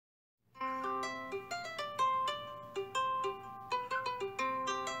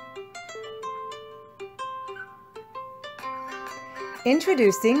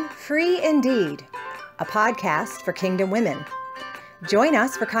Introducing Free Indeed, a podcast for Kingdom women. Join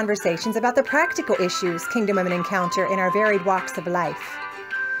us for conversations about the practical issues Kingdom women encounter in our varied walks of life.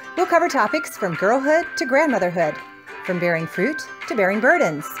 We'll cover topics from girlhood to grandmotherhood, from bearing fruit to bearing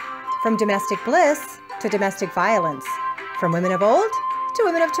burdens, from domestic bliss to domestic violence, from women of old to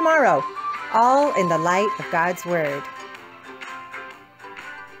women of tomorrow, all in the light of God's Word.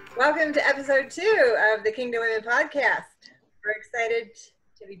 Welcome to episode 2 of the Kingdom Women podcast. We're excited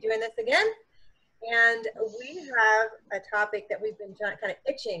to be doing this again, and we have a topic that we've been kind of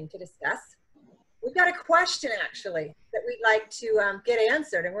itching to discuss. We've got a question, actually, that we'd like to get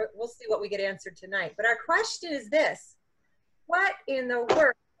answered, and we'll see what we get answered tonight. But our question is this: what in the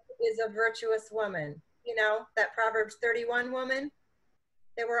world is a virtuous woman? You know, that Proverbs 31 woman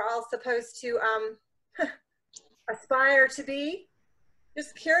that we're all supposed to aspire to be?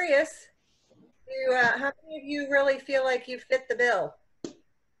 Just curious. How many of you really feel like you fit the bill?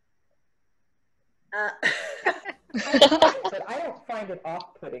 But I don't find it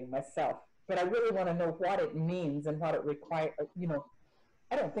off-putting myself. But I really want to know what it means and what it requires. You know,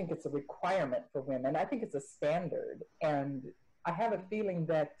 I don't think it's a requirement for women. I think it's a standard. And I have a feeling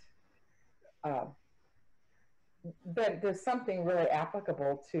that that there's something really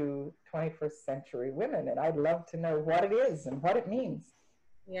applicable to 21st century women. And I'd love to know what it is and what it means.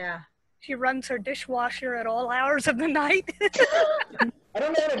 Yeah. She runs her dishwasher at all hours of the night. I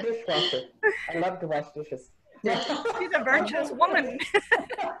don't own a dishwasher. I love to wash dishes. She's a virtuous woman.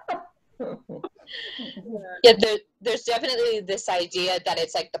 Yeah, there's definitely this idea that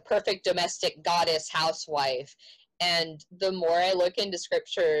it's like the perfect domestic goddess housewife. And the more I look into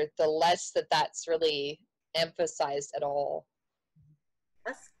scripture, the less that's really emphasized at all.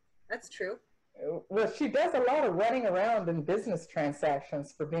 That's true. Well, she does a lot of running around in business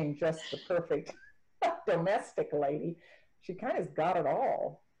transactions for being just the perfect domestic lady. She kind of got it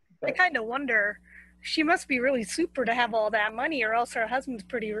all. But I kind of wonder, she must be really super to have all that money, or else her husband's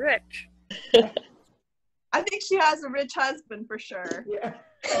pretty rich. I think she has a rich husband for sure. Yeah.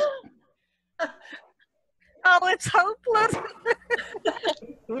 Oh, it's hopeless.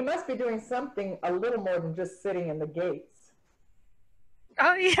 He must be doing something a little more than just sitting in the gates.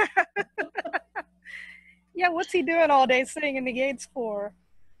 Oh, yeah. Yeah, what's he doing all day sitting in the gates for?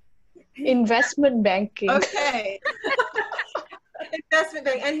 Investment banking. Okay. Investment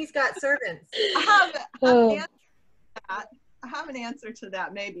bank, and he's got servants. I have an answer to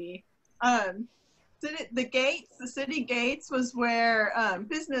that, maybe. The city gates was where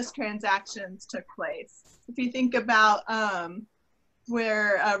business transactions took place. If you think about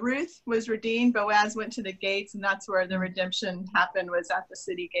where Ruth was redeemed, Boaz went to the gates, and that's where the redemption happened, was at the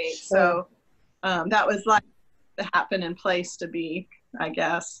city gates. So that was like the happening place to be, I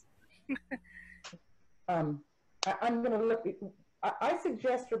guess. I'm going to look. I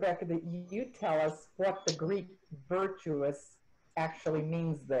suggest, Rebecca, that you tell us what the Greek virtuous actually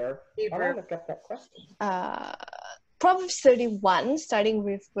means there. I'll look up that question. Proverbs 31, starting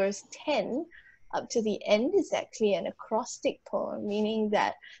with verse 10, up to the end, is actually an acrostic poem, meaning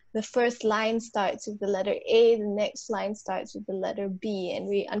that the first line starts with the letter A, the next line starts with the letter B, and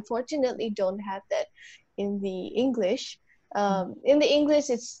we unfortunately don't have that in the English. In the English,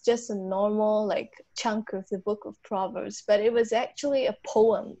 it's just a normal chunk of the book of Proverbs, but it was actually a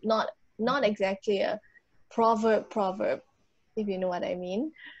poem, not exactly a proverb, if you know what I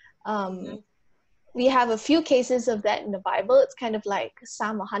mean. We have a few cases of that in the Bible. It's kind of like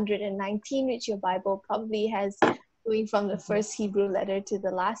Psalm 119, which your Bible probably has, going from the first Hebrew letter to the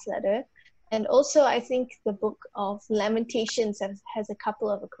last letter. And also, I think the book of Lamentations has a couple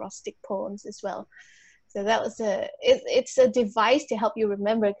of acrostic poems as well. So that was it's a device to help you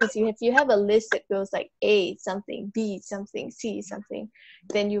remember, because if you have a list that goes like A something, B something, C something,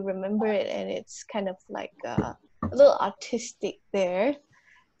 then you remember it, and it's kind of like a little artistic there.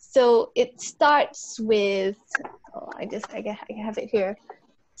 So it starts with, I have it here.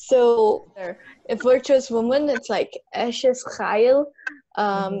 So a virtuous woman, it's like Eshes Chayil.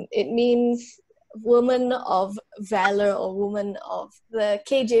 It means woman of valor or woman of the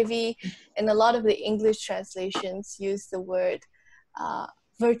KJV, and a lot of the English translations use the word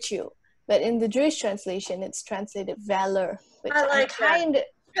virtue. But in the Jewish translation, it's translated valor, which I kind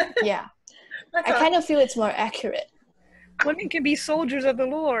of feel it's more accurate. Women can be soldiers of the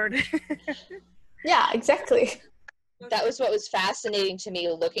Lord. Yeah, exactly. That was what was fascinating to me,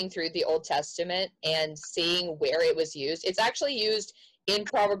 looking through the Old Testament and seeing where it was used. It's actually used in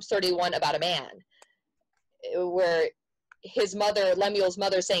Proverbs 31 about a man, where his mother, Lemuel's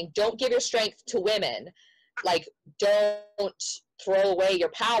mother, saying, don't give your strength to women. Like, don't throw away your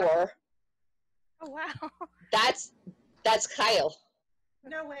power. Oh, wow. That's Kyle.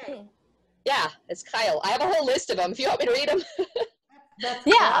 No way. Yeah, it's Kyle. I have a whole list of them. If you want me to read them.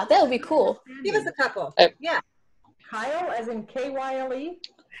 Yeah, that would be cool. Give us a couple. Yeah. Kyle, as in K-Y-L-E?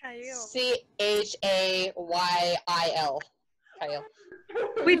 Kyle. Chayil. Kyle.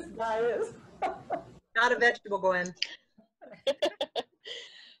 We- This guy is. Not a vegetable, Gwen.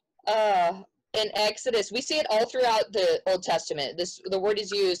 In Exodus, we see it all throughout the Old Testament. The word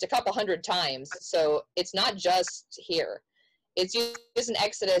is used a couple hundred times, so it's not just here. It's used in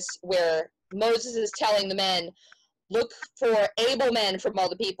Exodus where Moses is telling the men, look for able men from all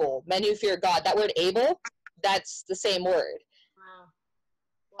the people, men who fear God. That word able, that's the same word.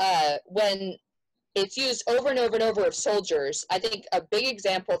 Wow. When it's used over and over and over of soldiers, I think a big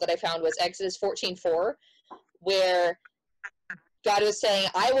example that I found was Exodus 14:4, where God was saying,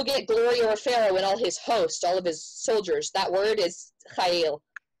 I will get glory over Pharaoh and all his host, all of his soldiers. That word is chayil.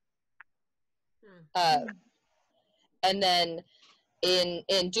 And then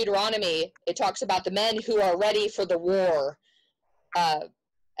in Deuteronomy, it talks about the men who are ready for the war.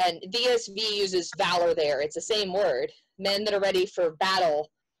 And VSV uses valor there. It's the same word. Men that are ready for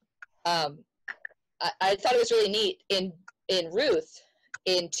battle. I thought it was really neat. In Ruth,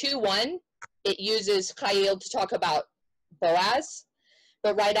 in 2:1, it uses chayil to talk about Boaz,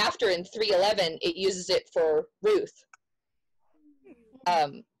 but right after in 3:11 it uses it for Ruth.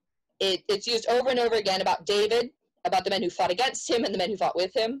 It's used over and over again about David, about the men who fought against him and the men who fought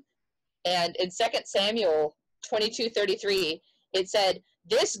with him. And in 2 Samuel 22:33 it said,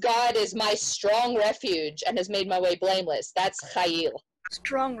 this God is my strong refuge and has made my way blameless. That's chayil.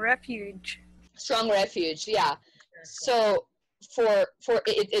 Strong refuge. Strong refuge, yeah. So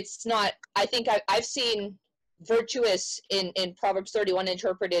it's not, I think I've seen virtuous in Proverbs 31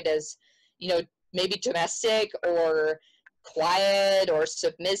 interpreted as, maybe domestic or quiet or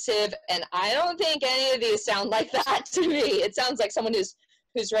submissive, and I don't think any of these sound like that to me. It sounds like someone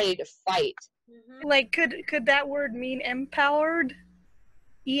who's ready to fight. Like, could that word mean empowered?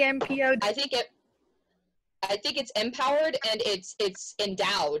 EMPOD. I think it's empowered and it's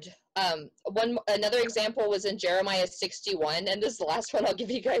endowed. Another example was in Jeremiah 61, and this is the last one I'll give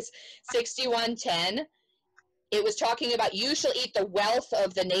you guys. 61:10. It was talking about you shall eat the wealth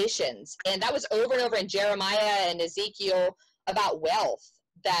of the nations, and that was over and over in Jeremiah and Ezekiel about wealth,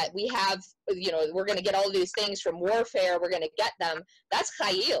 that we have, we're going to get all of these things from warfare, we're going to get them. That's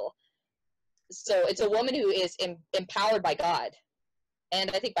chayil. So it's a woman who is empowered by God,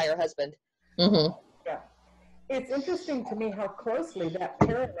 and I think by her husband. Yeah. It's interesting to me how closely that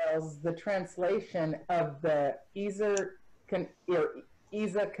parallels the translation of the Ezer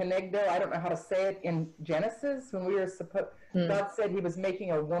Kenegdo, I don't know how to say it, in Genesis, when we were God said he was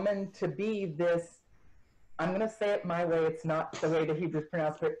making a woman to be this, I'm going to say it my way, it's not the way the Hebrews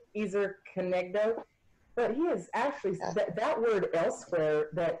pronounce it, Ezer Kenegdo, but he is actually, that word elsewhere,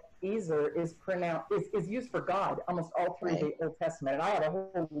 that Ezer is pronounced, is used for God almost all through the Old Testament, and I have a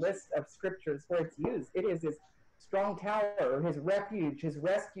whole list of scriptures where it's used. It is his strong tower, his refuge, his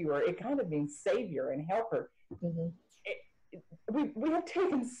rescuer. It kind of means savior and helper. We have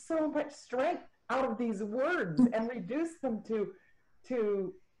taken so much strength out of these words and reduced them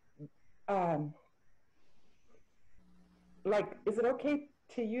to like, is it okay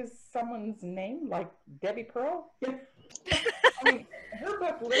to use someone's name, like Debbie Pearl? I mean, her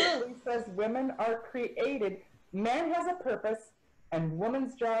book literally says women are created, man has a purpose, and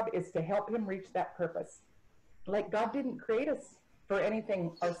woman's job is to help him reach that purpose. Like, God didn't create us for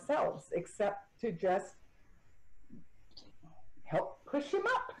anything ourselves except to just help push him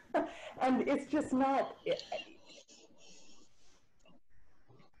up. And it's just not,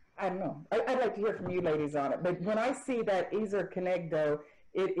 I don't know. I'd like to hear from you ladies on it. But when I see that Ezer Kenegdo,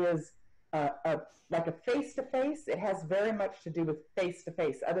 it is like a face-to-face. It has very much to do with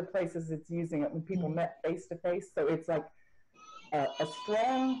face-to-face. Other places it's using it when people met face-to-face. So it's like a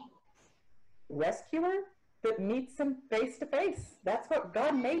strong rescuer that meets him face-to-face. That's what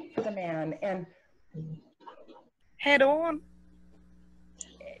God made for the man. And Head on.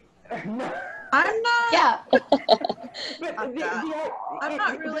 I'm not. Yeah. but I'm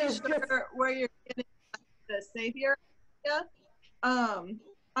not really sure where you're getting the savior idea.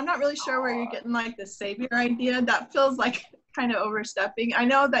 I'm not really sure where you're getting like the savior idea. That feels like kind of overstepping. I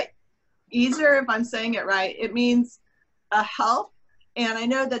know that Ezer, if I'm saying it right, it means a help, and I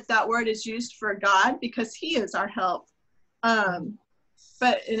know that that word is used for God because He is our help. And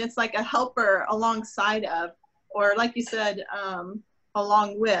it's like a helper alongside of, or like you said,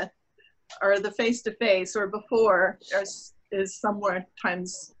 along with, or the face-to-face, or before is somewhere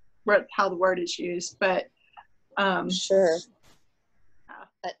times where how the word is used. But sure.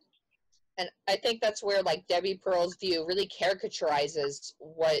 And I think that's where like Debbie Pearl's view really caricaturizes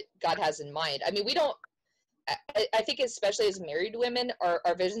what God has in mind. I mean, we don't, I think especially as married women,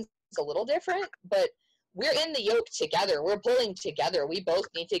 our vision's a little different, but we're in the yoke together. We're pulling together. We both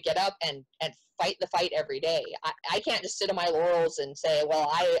need to get up and fight the fight every day. I can't just sit on my laurels and say, well,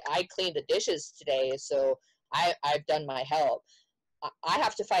 I cleaned the dishes today, so I've done my help. I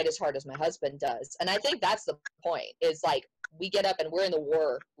have to fight as hard as my husband does. And I think that's the point, is like we get up and we're in the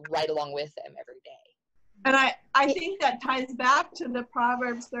war right along with them every day. And I think that ties back to the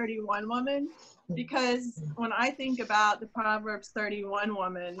Proverbs 31 woman, because when I think about the Proverbs 31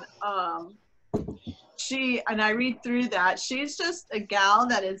 woman, and I read through that, she's just a gal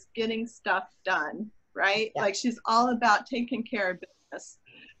that is getting stuff done, right? Yeah. Like she's all about taking care of business.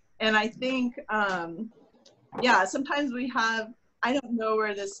 And I think, sometimes we have, I don't know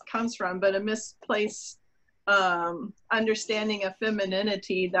where this comes from, but a misplaced understanding of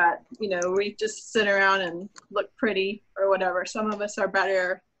femininity that, you know, we just sit around and look pretty or whatever. Some of us are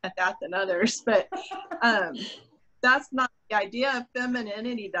better at that than others, but that's not the idea of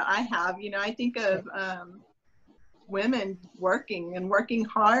femininity that I have. You know, I think of women working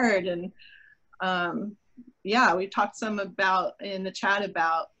hard, and we talked some about in the chat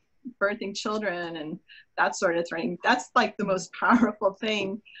about birthing children and that sort of thing. That's like the most powerful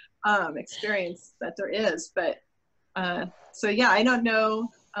thing, experience that there is. But I don't know,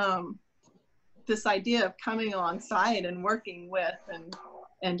 this idea of coming alongside and working with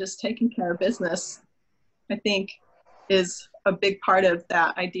and just taking care of business, I think is a big part of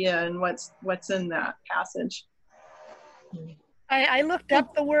that idea and what's in that passage. I looked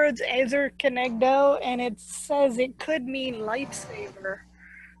up the words Ezer Kenegdo, and it says it could mean lifesaver.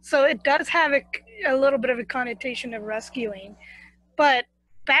 So it does have a little bit of a connotation of rescuing. But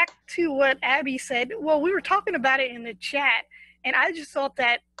back to what Abby said, well, we were talking about it in the chat, and I just thought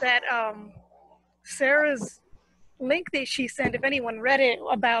that Sarah's link that she sent, if anyone read it,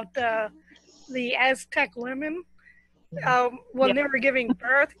 about the Aztec women when they were giving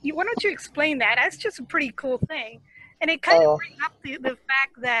birth. Why don't you explain that? That's just a pretty cool thing. And it kind of brings up the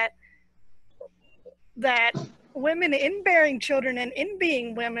fact that women in bearing children and in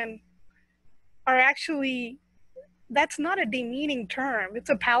being women are actually, that's not a demeaning term. It's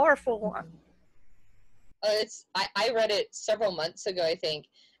a powerful one. I read it several months ago, I think,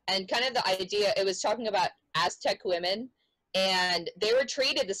 and kind of the idea, it was talking about Aztec women, and they were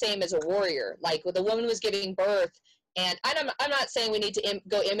treated the same as a warrior. Like when the woman was giving birth, and I'm not saying we need to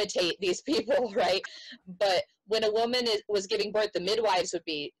go imitate these people, right? But when a woman was giving birth, the midwives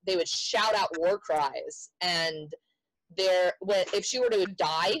they would shout out war cries, and if she were to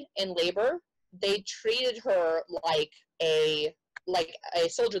die in labor, they treated her like a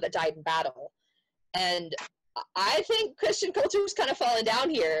soldier that died in battle. And I think Christian culture is kind of falling down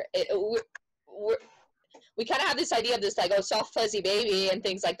here. We kind of have this idea of this like, oh, soft fuzzy baby and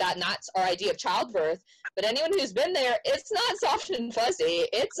things like that, and that's our idea of childbirth. But anyone who's been there, it's not soft and fuzzy.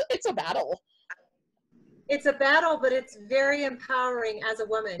 It's a battle. It's a battle, but it's very empowering as a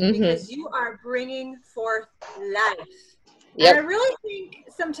woman, because you are bringing forth life. Yep. And I really think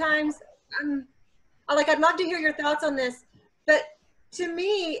sometimes, I'd love to hear your thoughts on this, but to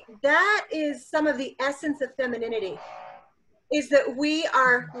me, that is some of the essence of femininity, is that we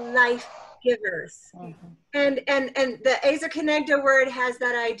are life givers. And the Ezer Kenegdo word has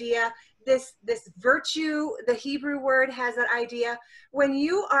that idea. This virtue, the Hebrew word has that idea. When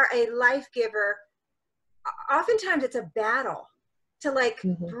you are a life giver, oftentimes it's a battle to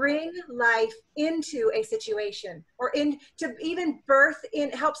bring life into a situation, or to even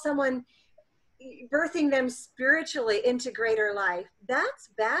help someone, birthing them spiritually into greater life. That's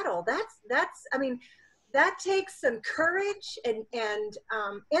battle. That takes some courage and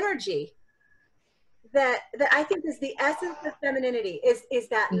energy that I think is the essence of femininity, is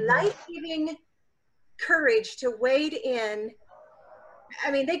that life-giving courage to wade in.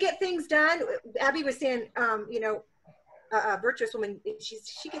 They get things done. Abby was saying, a virtuous woman, she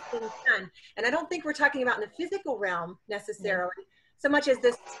gets things done. And I don't think we're talking about in the physical realm necessarily, so much as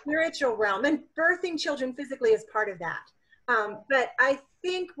the spiritual realm, and birthing children physically is part of that. But I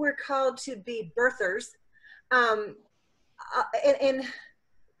think we're called to be birthers. And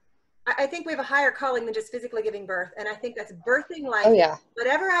I think we have a higher calling than just physically giving birth. And I think that's birthing life. Oh, yeah.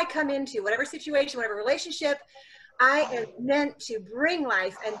 Whatever I come into, whatever situation, whatever relationship, I am meant to bring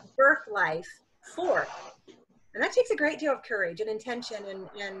life and birth life forth. And that takes a great deal of courage and intention.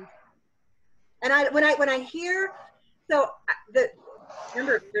 And when I hear, a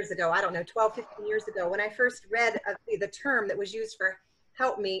number of years ago, I don't know, 12, 15 years ago, when I first read the term that was used for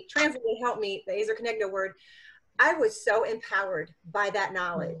helpmeet, translated helpmeet, the Ezer Kenegdo word, I was so empowered by that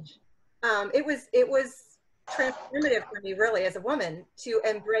knowledge. it was transformative for me, really, as a woman, to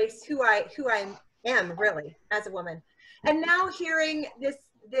embrace who I am really as a woman. And now hearing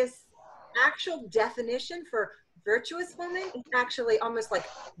this actual definition for virtuous woman is actually almost like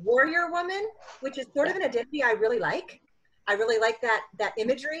warrior woman, which is sort of an identity I really like. I really like that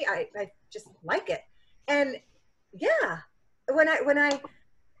imagery. I just like it. And yeah, when I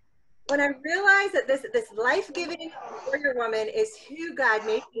realize that this life-giving warrior woman is who God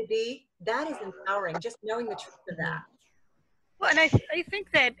made me to be, that is empowering, just knowing the truth of that. Well, and I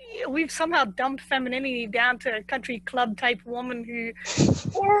think that we've somehow dumped femininity down to a country club type woman who,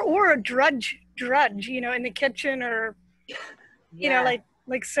 or a drudge, in the kitchen, or,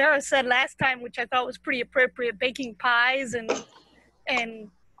 like Sarah said last time, which I thought was pretty appropriate, baking pies and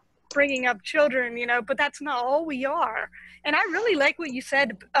bringing up children, but that's not all we are. And I really like what you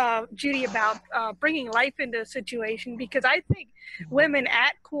said, Judy, about bringing life into a situation, because I think women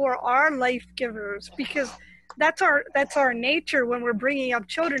at core are life givers, because that's our nature when we're bringing up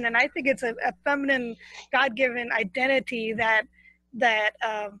children. And I think it's a feminine, God-given identity that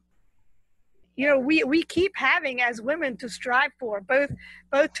we keep having as women to strive for, both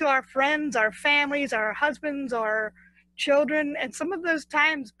to our friends, our families, our husbands, our children. And some of those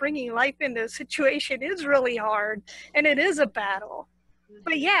times bringing life into a situation is really hard, and it is a battle.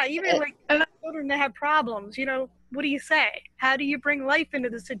 But yeah, even like children that have problems, what do you say? How do you bring life into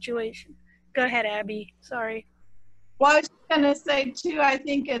the situation? Go ahead, Abby. Sorry. Well, I was going to say too, I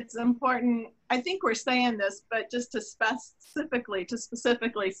think it's important, I think we're saying this, but just to specifically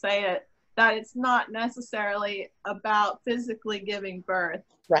say it, that it's not necessarily about physically giving birth,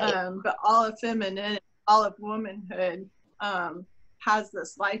 right. But all of femininity, all of womanhood has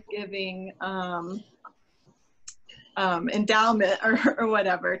this life-giving endowment or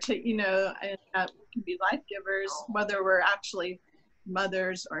whatever to, and that we can be life givers, whether we're actually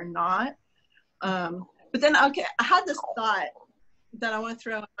mothers or not. But then, okay, I had this thought that I want to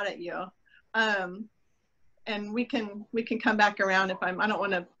throw out at you, and we can come back around if I don't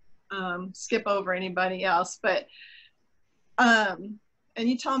want to skip over anybody else, but and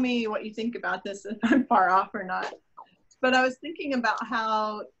you tell me what you think about this, if I'm far off or not. But I was thinking about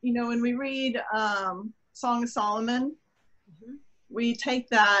how, when we read Song of Solomon, we take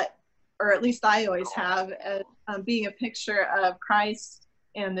that, or at least I always have, as being a picture of Christ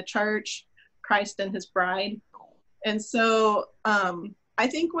and the church, Christ and his bride. And so I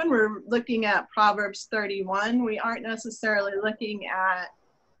think when we're looking at Proverbs 31, we aren't necessarily looking at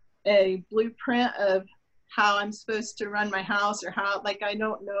a blueprint of how I'm supposed to run my house, or how, like, I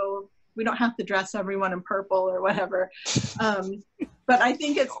don't know, we don't have to dress everyone in purple or whatever. But I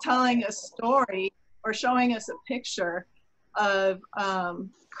think it's telling a story or showing us a picture of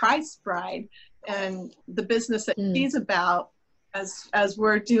Christ's bride and the business that he's about as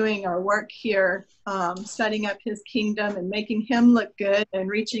we're doing our work here, setting up his kingdom and making him look good and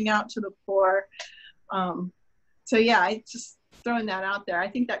reaching out to the poor. So yeah, I just throwing that out there. I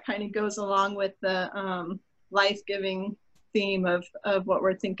think that kind of goes along with the life-giving theme of what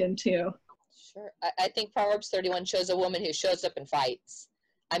we're thinking too. Sure. I think Proverbs 31 shows a woman who shows up and fights.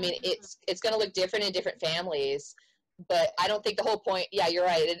 I mean, it's going to look different in different families, but I don't think the whole point, yeah, you're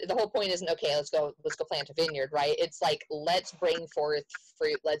right. The whole point isn't, okay, let's go plant a vineyard, right? It's like, let's bring forth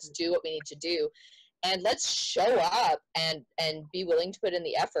fruit. Let's do what we need to do. And let's show up and be willing to put in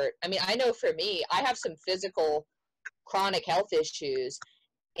the effort. I mean, I know for me, I have some physical chronic health issues,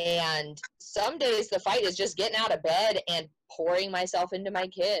 and some days the fight is just getting out of bed and pouring myself into my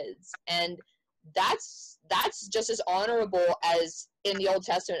kids. And that's just as honorable as in the Old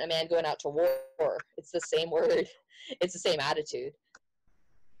Testament, a man going out to war. It's the same word. It's the same attitude.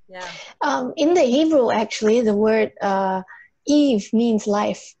 Yeah. In the Hebrew, actually, the word Eve means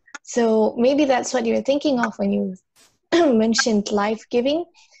life. So maybe that's what you're thinking of when you mentioned life-giving.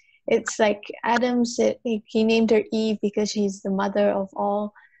 It's like Adam said, he named her Eve because she's the mother of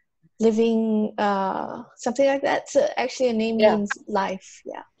all living, something like that. So actually a name means life,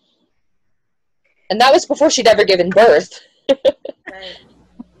 yeah. And that was before she'd ever given birth.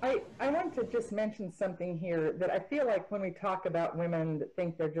 I want to just mention something here that I feel like when we talk about women that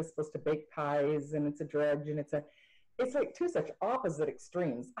think they're just supposed to bake pies and it's a drudge and it's like two such opposite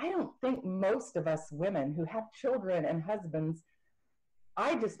extremes. I don't think most of us women who have children and husbands,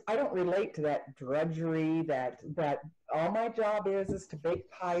 I don't relate to that drudgery, that all my job is to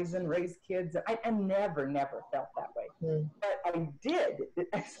bake pies and raise kids. I never felt that way. But I did.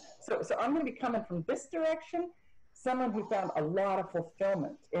 So I'm going to be coming from this direction, someone who found a lot of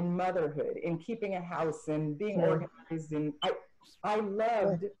fulfillment in motherhood, in keeping a house and being organized. And I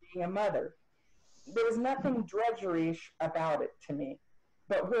loved being a mother. There was nothing drudgery about it to me.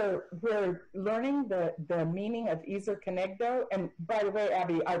 but we're learning the meaning of Ezer Kenegdo. And by the way,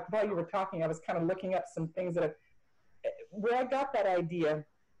 Abby, while you were talking, I was kind of looking up some things where I got that idea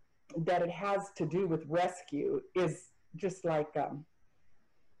that it has to do with rescue is just like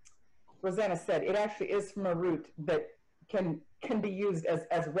Rosanna said, it actually is from a root that can be used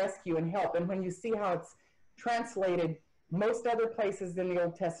as rescue and help. And when you see how it's translated most other places in the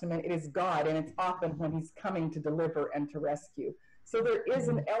Old Testament, it is God, and it's often when he's coming to deliver and to rescue. So there is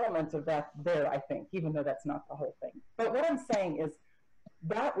an element of that there, I think, even though that's not the whole thing. But what I'm saying is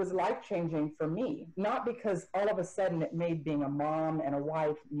that was life-changing for me, not because all of a sudden it made being a mom and a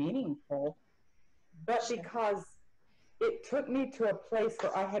wife meaningful, but because it took me to a place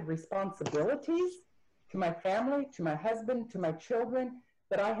where I had responsibilities to my family, to my husband, to my children,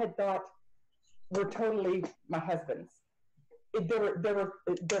 that I had thought were totally my husband's.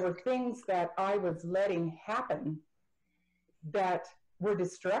 There were things that I was letting happen that were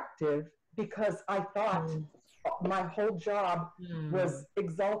destructive because I thought my whole job was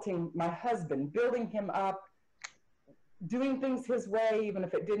exalting my husband, building him up, doing things his way, even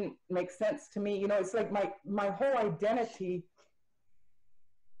if it didn't make sense to me. You know, it's like my whole identity,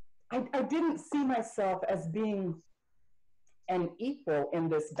 I didn't see myself as being an equal in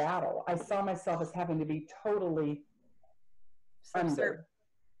this battle. I saw myself as having to be totally under.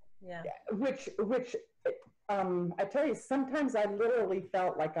 Yeah. Which I tell you, sometimes I literally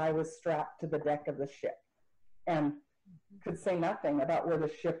felt like I was strapped to the deck of the ship and could say nothing about where the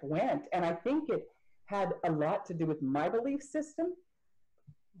ship went. And I think it had a lot to do with my belief system.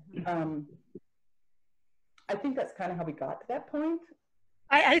 I think that's kind of how we got to that point.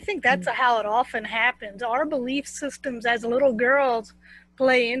 I think that's how it often happens. Our belief systems as little girls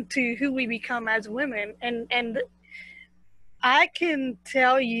play into who we become as women. And I can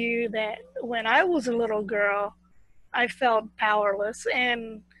tell you that when I was a little girl, I felt powerless.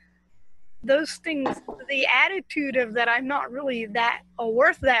 And those things, the attitude of that I'm not really that or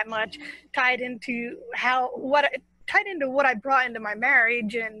worth that much, tied into what I brought into my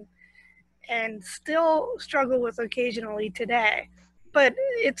marriage and still struggle with occasionally today. But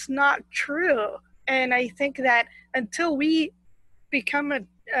it's not true. And I think that until we become an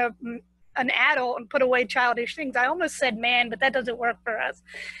adult and put away childish things, I almost said man, but that doesn't work for us.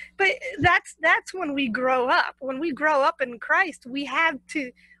 But that's when we grow up. When we grow up in Christ, we have to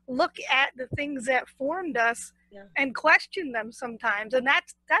look at the things that formed us and question them sometimes. And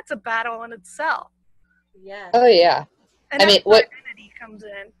that's a battle in itself. Yes. Oh yeah. And that's where identity comes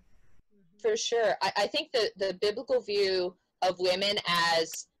in. For sure. I think the biblical view of women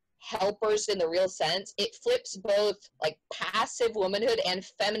as helpers in the real sense, it flips both like passive womanhood and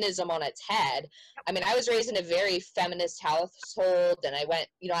feminism on its head. I mean, I was raised in a very feminist household, and I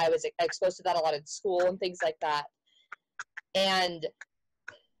was exposed to that a lot in school and things like that. And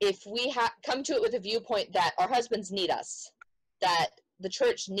if we come to it with a viewpoint that our husbands need us, that the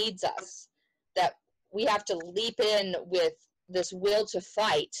church needs us, that we have to leap in with this will to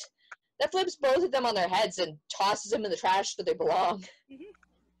fight, that flips both of them on their heads and tosses them in the trash where they belong. Yes.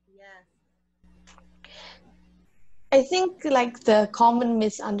 I think like the common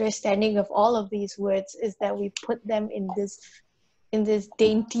misunderstanding of all of these words is that we put them in this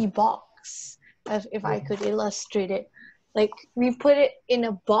dainty box, if I could illustrate it. Like we put it in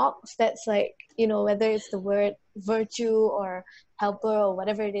a box that's like, you know, whether it's the word virtue or helper or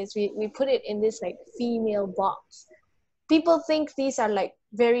whatever it is, we put it in this like female box. People think these are like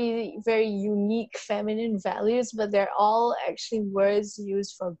very, very unique feminine values, but they're all actually words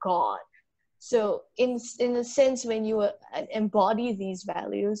used for God. So in a sense, when you embody these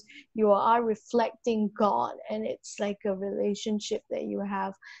values, you are reflecting God, and it's like a relationship that you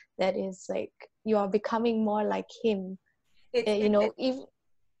have that is like you are becoming more like Him.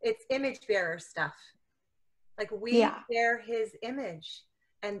 It's image bearer stuff. Like we bear His image,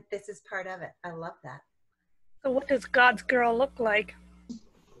 and this is part of it. I love that. So what does God's girl look like?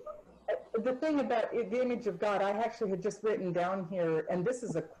 The thing about the image of God, I actually had just written down here, and this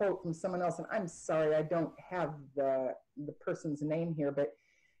is a quote from someone else, and I'm sorry I don't have the person's name here, but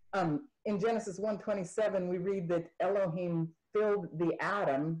in Genesis 1:27, we read that Elohim filled the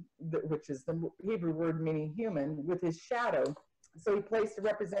Adam, which is the Hebrew word meaning human, with his shadow. So he placed a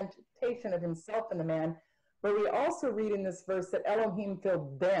representation of himself in the man. But we also read in this verse that Elohim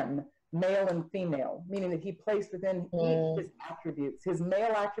filled them, male and female, meaning that he placed within each his attributes, his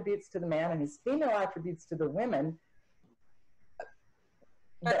male attributes to the man and his female attributes to the women.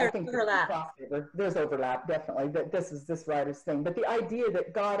 But I think there's overlap, definitely. That this is this writer's thing. But the idea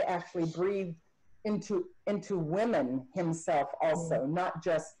that God actually breathed into women himself also, not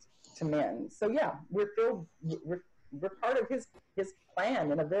just to men. So yeah, we're filled we're part of his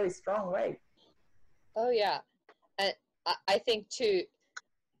plan in a very strong way. Oh yeah. And I think too,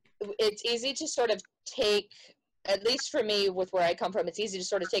 it's easy to sort of take, at least for me with where I come from, it's easy to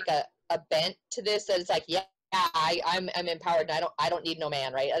sort of take a bent to this, that it's like, yeah, I'm empowered and I don't need no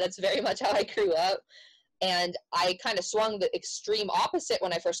man, right? That's very much how I grew up. And I kind of swung the extreme opposite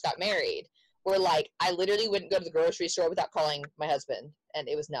when I first got married, where like I literally wouldn't go to the grocery store without calling my husband, and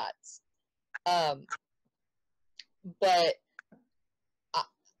it was nuts. But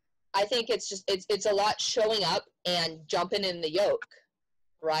I think it's just it's a lot showing up and jumping in the yoke,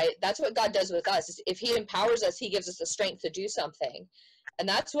 right? That's what God does with us. If he empowers us, he gives us the strength to do something. And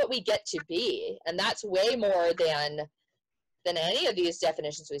that's what we get to be. And that's way more than any of these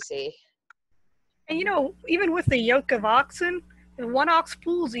definitions we see. And you know, even with the yoke of oxen, if one ox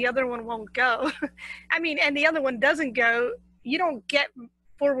pulls, the other one won't go. I mean, and the other one doesn't go, you don't get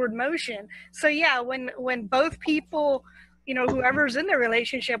forward motion. So yeah, when both people, you know, whoever's in the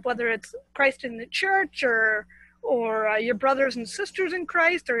relationship, whether it's Christ in the church or your brothers and sisters in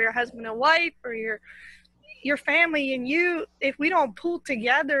Christ, or your husband and wife, or your family and you, if we don't pull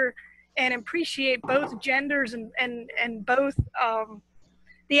together and appreciate both genders and both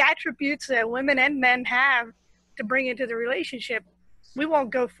the attributes that women and men have to bring into the relationship, we won't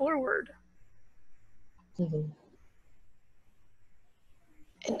go forward. And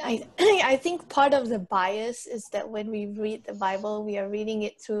I think part of the bias is that when we read the Bible, we are reading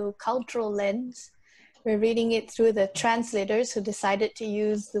it through cultural lens. We're reading it through the translators who decided to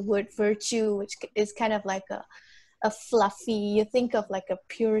use the word virtue, which is kind of like a fluffy, you think of like a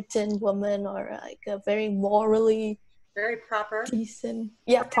Puritan woman, or like a very morally Very proper. decent,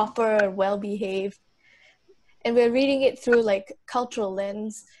 yeah, proper, well-behaved. And we're reading it through like cultural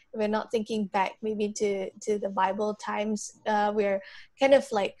lens. We're not thinking back maybe to the Bible times. We're kind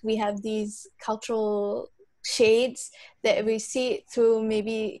of like, we have these cultural shades that we see it through.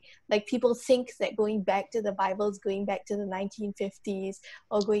 Maybe like people think that going back to the Bible is going back to the 1950s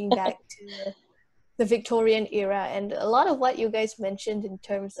or going back to the Victorian era. And a lot of what you guys mentioned in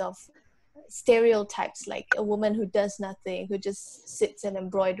terms of stereotypes, like a woman who does nothing, who just sits and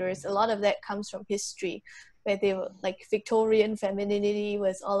embroiders, a lot of that comes from history, where they were like, Victorian femininity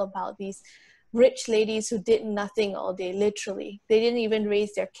was all about these rich ladies who did nothing all day. Literally, they didn't even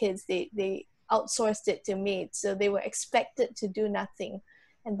raise their kids, they outsourced it to maids, so they were expected to do nothing,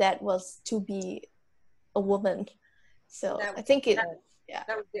 and that was to be a woman. So I think that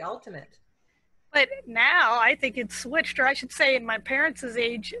was the ultimate. But now I think it's switched, or I should say in my parents'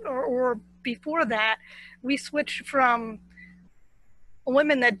 age or before that, we switched from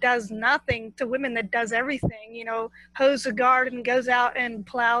women that does nothing to women that does everything, you know, hoes a garden, goes out and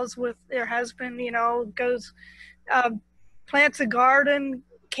plows with their husband, you know, goes, plants a garden,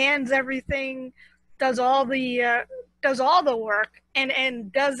 cans everything, does all the work,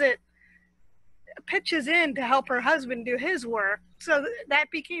 and does it, pitches in to help her husband do his work. So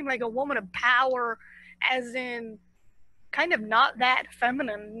that became like a woman of power, as in kind of not that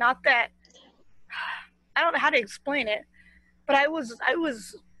feminine, not that, I don't know how to explain it, but I would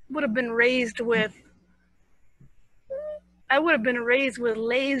have been raised with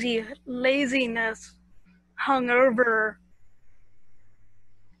laziness hung over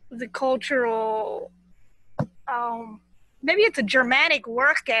the cultural, maybe it's a Germanic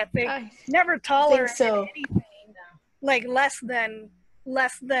work ethic, never tolerated anything like less than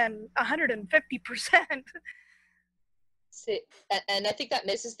 150%. See, and I think that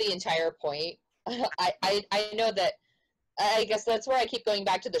misses the entire point. I know that, I guess that's where I keep going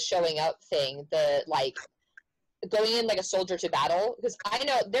back to the showing up thing, the like going in like a soldier to battle, because I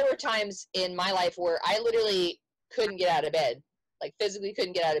know there were times in my life where I literally couldn't get out of bed, like physically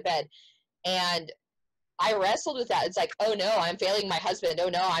couldn't get out of bed, and I wrestled with that. It's like, oh no, I'm failing my husband. Oh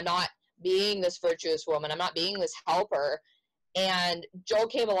no, I'm not being this virtuous woman. I'm not being this helper. And Joel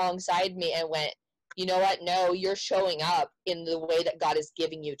came alongside me and went, you know what? No, you're showing up in the way that God is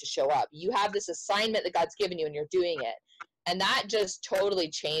giving you to show up. You have this assignment that God's given you and you're doing it. And that just totally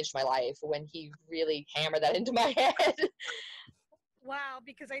changed my life when he really hammered that into my head. Wow,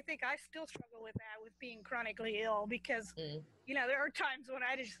 because I think I still struggle with that, with being chronically ill, because, you know, there are times when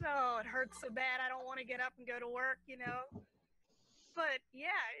I just, it hurts so bad, I don't want to get up and go to work, you know. But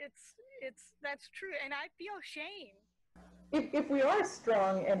yeah, that's true, and I feel shame. If we are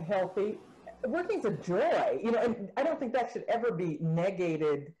strong and healthy, working's a joy, you know, and I don't think that should ever be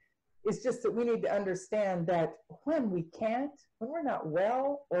negated. It's just that we need to understand that when we can't, when we're not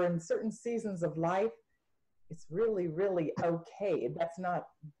well, or in certain seasons of life, it's really, really okay. That's not,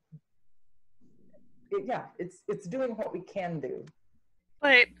 it's doing what we can do.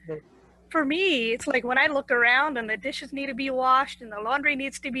 But for me, it's like when I look around and the dishes need to be washed and the laundry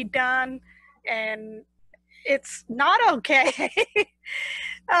needs to be done, and it's not okay.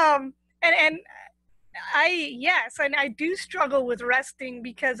 And yes, and I do struggle with resting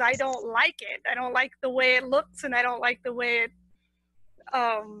because I don't like it. I don't like the way it looks, and I don't like the way it.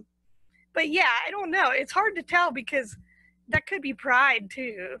 But yeah, I don't know. It's hard to tell because that could be pride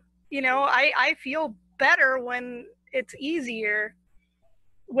too. I feel better when it's easier,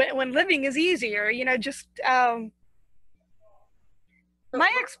 when living is easier. Just my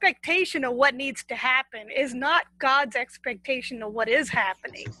expectation of what needs to happen is not God's expectation of what is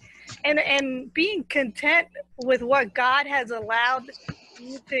happening. And being content with what God has allowed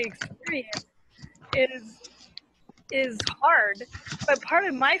you to experience is hard. But part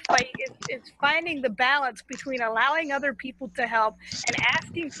of my fight is finding the balance between allowing other people to help and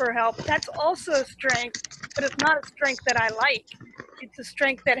asking for help. That's also a strength, but it's not a strength that I like. It's a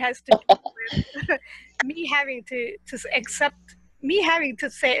strength that has to do with me having to accept, me having to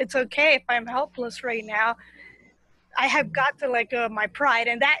say it's okay if I'm helpless right now. I have got to let go of my pride,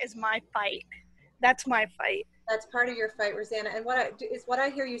 and that is my fight. That's my fight. That's part of your fight, Rosanna. And what I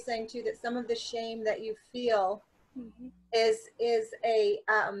hear you saying too, that some of the shame that you feel is a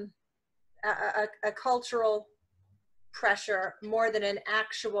cultural pressure more than an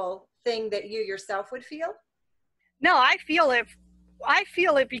actual thing that you yourself would feel. No, I feel it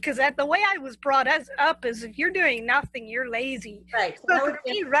because the way I was brought up is if you're doing nothing, you're lazy. Right. So for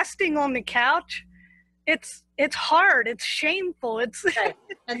me, resting on the couch, it's hard. It's shameful. It's right.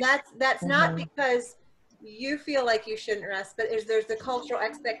 And that's not because you feel like you shouldn't rest, but there's the cultural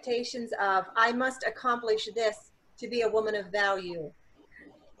expectations of I must accomplish this to be a woman of value.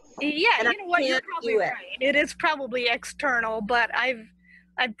 Yeah, and you know what? You're probably right. It is probably external, but I've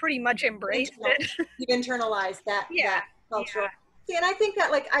pretty much embraced it. You've internalized that cultural. Yeah. See, and I think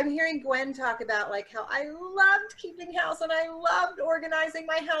that I'm hearing Gwen talk about how I loved keeping house and I loved organizing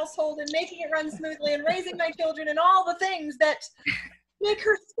my household and making it run smoothly and raising my children and all the things that make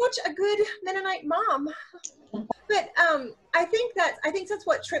her such a good Mennonite mom. But I think that's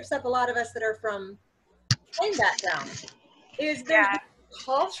what trips up a lot of us that are from plain background is there's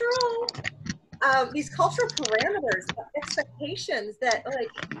these cultural parameters, expectations that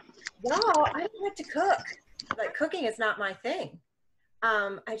y'all, I don't like to cook. Cooking is not my thing.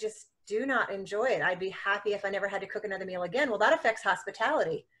 I just do not enjoy it. I'd be happy if I never had to cook another meal again. Well, that affects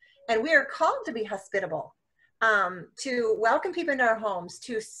hospitality. And we are called to be hospitable, to welcome people into our homes,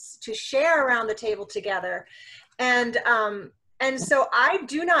 to share around the table together. And so I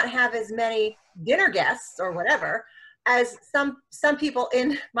do not have as many dinner guests or whatever as some people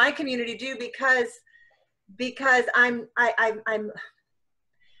in my community do because I'm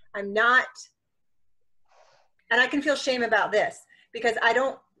not, and I can feel shame about this because I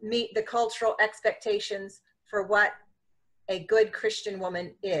don't meet the cultural expectations for what a good Christian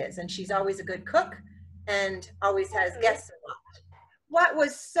woman is. And she's always a good cook and always has guests a lot.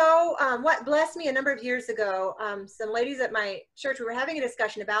 What blessed me a number of years ago, some ladies at my church, we were having a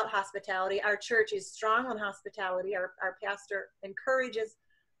discussion about hospitality. Our church is strong on hospitality. Our pastor encourages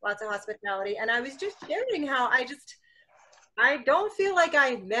lots of hospitality. And I was just sharing how I don't feel like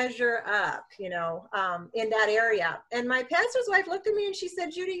I measure up, in that area. And my pastor's wife looked at me and she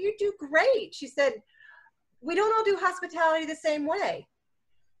said, Judy, you do great. She said, we don't all do hospitality the same way.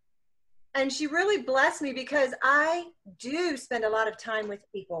 And she really blessed me because I do spend a lot of time with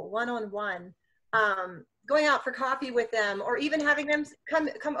people one-on-one, going out for coffee with them, or even having them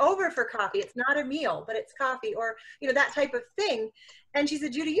come over for coffee. It's not a meal, but it's coffee, or that type of thing. And she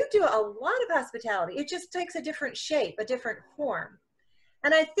said, Judy, you do a lot of hospitality. It just takes a different shape, a different form.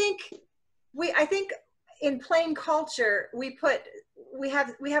 And I think in plain culture, we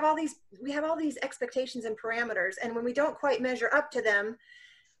have all these expectations and parameters, and when we don't quite measure up to them,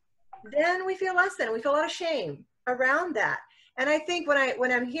 then we feel less than. We feel a lot of shame around that. And I think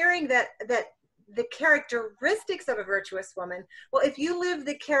when I'm hearing that the characteristics of a virtuous woman, well, if you live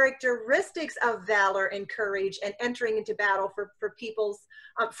the characteristics of valor and courage and entering into battle for people's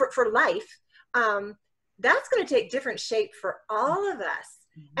for life, that's going to take different shape for all of us.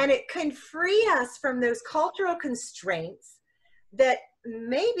 And it can free us from those cultural constraints that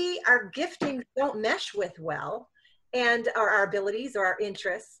maybe our giftings don't mesh with well, and our abilities or our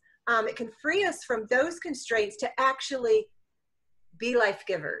interests. It can free us from those constraints to actually be life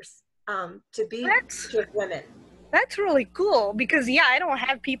givers, to be good women. That's really cool because I don't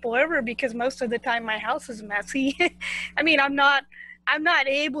have people over because most of the time my house is messy. I mean, I'm not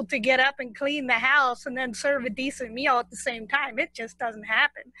able to get up and clean the house and then serve a decent meal at the same time. It just doesn't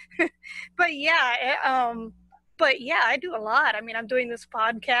happen. But But yeah, I do a lot. I mean, I'm doing this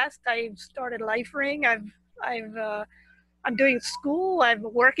podcast. I've started lifering. I'm doing school. I'm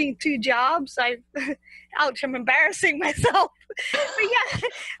working 2 jobs. Ouch, I'm embarrassing myself. But yeah,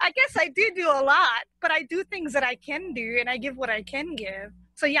 I guess I do a lot, but I do things that I can do and I give what I can give.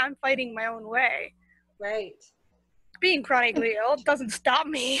 So yeah, I'm fighting my own way. Right. Being chronically ill doesn't stop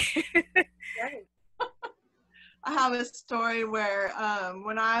me. Right. I have a story where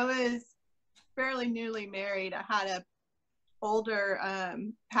when I was fairly newly married, I had a older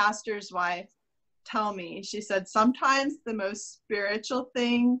pastor's wife tell me, she said, sometimes the most spiritual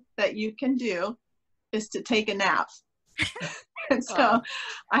thing that you can do is to take a nap. And so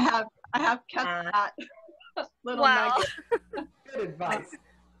I have kept that little nugget. Good advice.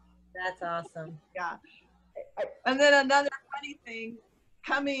 That's awesome. Yeah. And then another funny thing,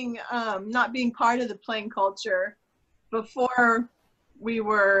 coming, not being part of the plain culture, before we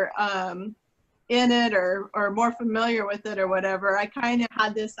were in it or more familiar with it or whatever, I kind of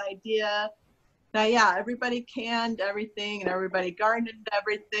had this idea that, yeah, everybody canned everything and everybody gardened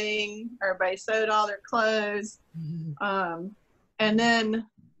everything, everybody sewed all their clothes. And then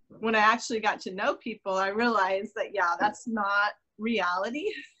when I actually got to know people, I realized that, yeah, that's not reality.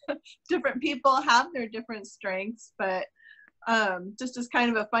 Different people have their different strengths, but just as kind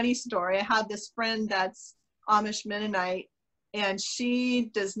of a funny story, I had this friend that's Amish Mennonite, and she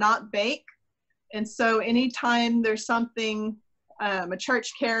does not bake. And so anytime there's something, a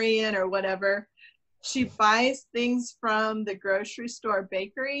church carry-in or whatever, she buys things from the grocery store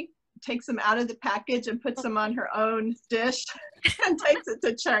bakery, takes them out of the package and puts them on her own dish and takes it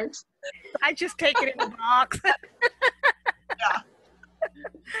to church. I just take it in the box. Yeah.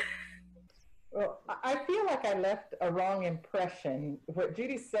 Well, I feel like I left a wrong impression. What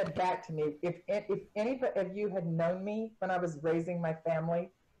Judy said back to me, if any of you had known me when I was raising my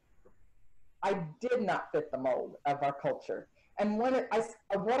family, I did not fit the mold of our culture. And what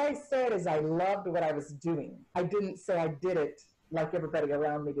I said is I loved what I was doing. I didn't say I did it like everybody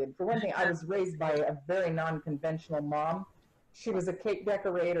around me did. For one thing, I was raised by a very non-conventional mom. She was a cake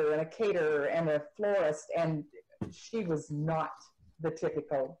decorator and a caterer and a florist, and she was not the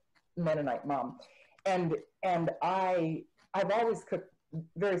typical Mennonite mom. And I've always cooked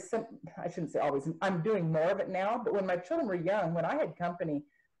very simple. I shouldn't say always. I'm doing more of it now, but when my children were young, when I had company,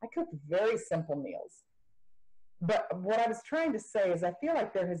 I cooked very simple meals. But what I was trying to say is I feel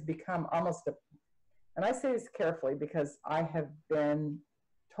like there has become almost and I say this carefully because I have been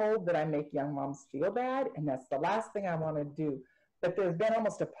told that I make young moms feel bad, and that's the last thing I want to do. But there's been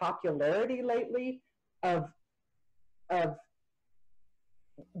almost a popularity lately of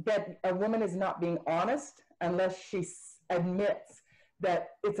that a woman is not being honest unless she admits that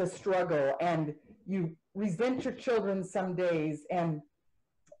it's a struggle, and you resent your children some days.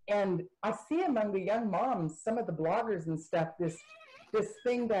 And I see among the young moms, some of the bloggers and stuff, this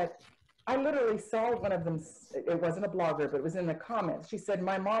thing that I literally saw one of them. It wasn't a blogger, but it was in the comments. She said,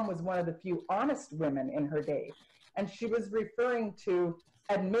 my mom was one of the few honest women in her day. And she was referring to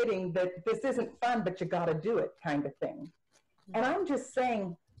admitting that this isn't fun, but you got to do it kind of thing. And I'm just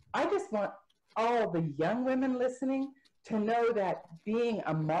saying, I just want all the young women listening to know that being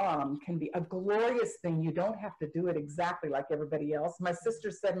a mom can be a glorious thing. You don't have to do it exactly like everybody else. My sister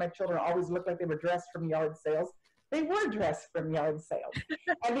said my children always looked like they were dressed from yard sales. They were dressed from yard sales.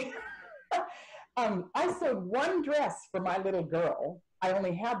 I sewed one dress for my little girl. I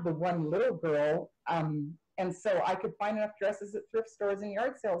only had the one little girl. And so I could find enough dresses at thrift stores and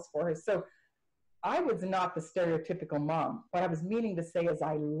yard sales for her. So I was not the stereotypical mom. What I was meaning to say is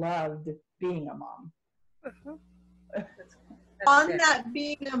I loved being a mom. On that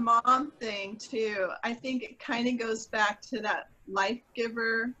being a mom thing too, I think it kind of goes back to that life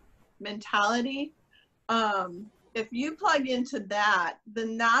giver mentality. If you plug into that,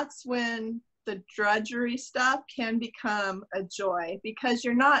 then that's when the drudgery stuff can become a joy, because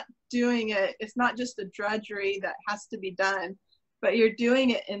you're not doing it. It's not just a drudgery that has to be done, but you're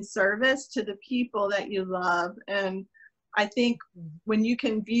doing it in service to the people that you love. And I think when you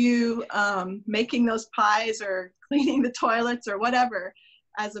can view making those pies or cleaning the toilets or whatever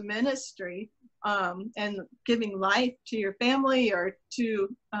as a ministry, and giving life to your family or to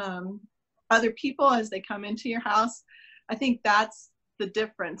other people as they come into your house, I think that's the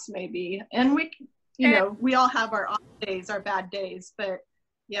difference maybe. And we all have our off days, our bad days, but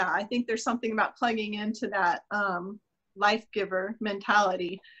yeah, I think there's something about plugging into that life giver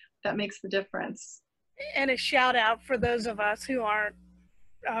mentality that makes the difference. And a shout out for those of us who aren't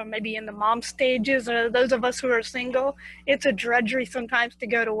maybe in the mom stages, or those of us who are single. It's a drudgery sometimes to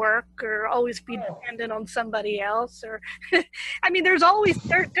go to work or always be dependent on somebody else. Or, I mean, there's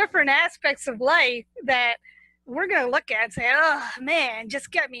different aspects of life that we're going to look at and say, oh man,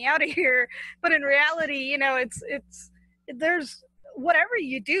 just get me out of here. But in reality, you know, there's whatever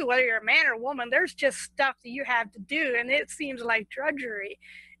you do, whether you're a man or a woman, there's just stuff that you have to do. And it seems like drudgery.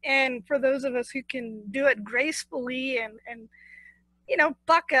 And for those of us who can do it gracefully and you know,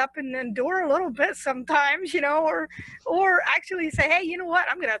 buck up and endure a little bit sometimes, you know, or actually say, hey, you know what,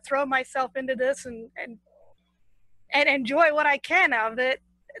 I'm going to throw myself into this and enjoy what I can of it.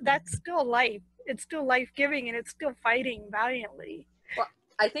 That's still life. It's still life-giving, and it's still fighting valiantly. Well,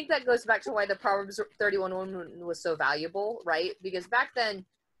 I think that goes back to why the Proverbs 31 woman was so valuable, right? Because back then,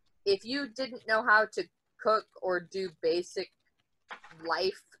 if you didn't know how to cook or do basic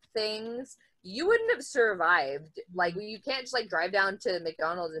life things, you wouldn't have survived. Like, you can't just like drive down to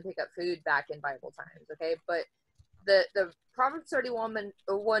McDonald's and pick up food back in Bible times, okay? But the Proverbs 31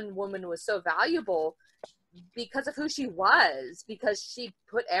 woman was so valuable because of who she was, because she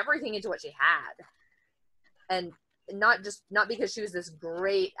put everything into what she had, and not because she was this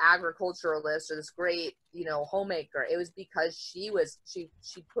great agriculturalist or this great, you know, homemaker. It was because she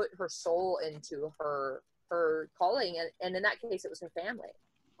put her soul into her calling, and in that case it was her family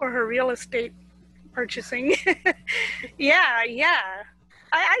Or her real estate purchasing. yeah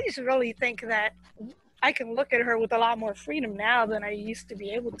I just really think that I can look at her with a lot more freedom now than I used to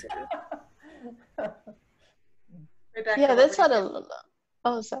be able to. Rebecca, Yeah, that's what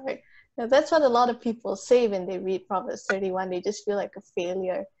sorry. Yeah, that's what a lot of people say when they read Proverbs 31. They just feel like a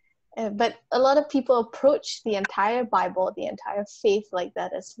failure. But a lot of people approach the entire Bible, the entire faith like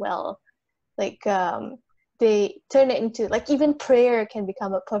that as well. Like they turn it into, like, even prayer can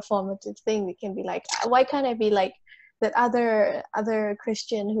become a performative thing. They can be like, why can't I be like that other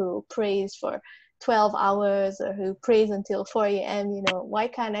Christian who prays for 12 hours or who prays until 4 a.m., you know, why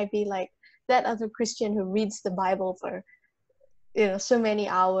can't I be like that other Christian who reads the Bible for, you know, so many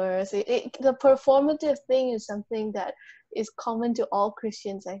hours? The performative thing is something that is common to all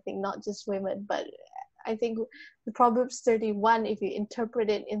Christians, I think, not just women. But I think the Proverbs 31, if you interpret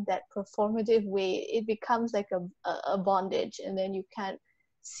it in that performative way, it becomes like a bondage, and then you can't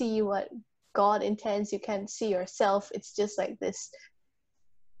see what God intends. You can't see yourself. It's just like this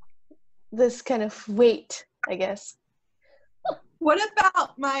kind of weight, I guess. What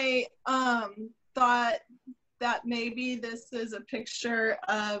about my thought that maybe this is a picture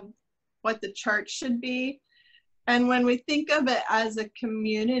of what the church should be? And when we think of it as a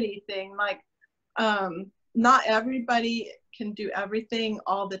community thing, like not everybody can do everything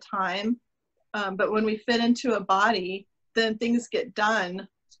all the time, but when we fit into a body, then things get done.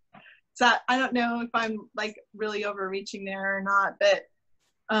 So I don't know if I'm like really overreaching there or not, but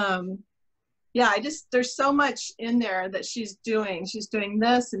yeah, there's so much in there that she's doing. She's doing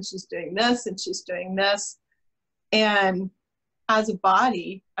this, and she's doing this, and she's doing this. And as a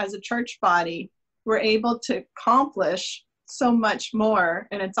body, as a church body, we're able to accomplish so much more.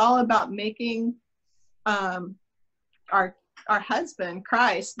 And it's all about making our husband,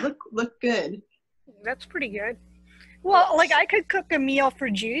 Christ, look good. That's pretty good. Well, like, I could cook a meal for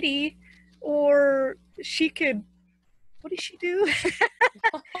Judy, or she could, what does she do?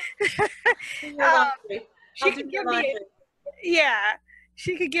 She could give me,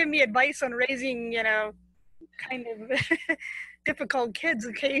 she could give me advice on raising, you know, kind of difficult kids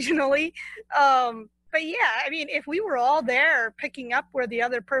occasionally. But yeah, I mean, if we were all there picking up where the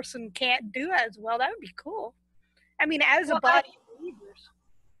other person can't do as well, that would be cool. I mean, as a body of believers.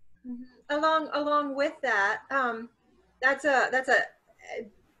 Along with that, that's a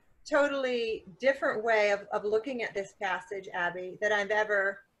totally different way of looking at this passage, Abby, that I've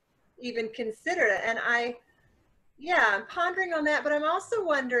ever even considered it. And I'm pondering on that, but I'm also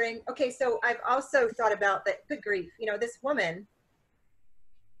wondering, okay, so I've also thought about that, good grief, you know, this woman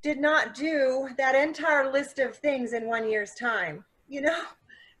did not do that entire list of things in 1 year's time, you know?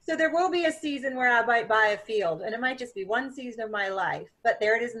 So there will be a season where I might buy a field, and it might just be one season of my life, but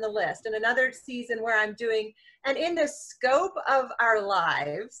there it is in the list. And another season where I'm doing, and in the scope of our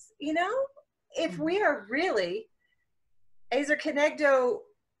lives, you know, if we are really Ezer Kenegdo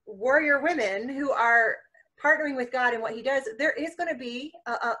warrior women who are partnering with God in what he does, there is going to be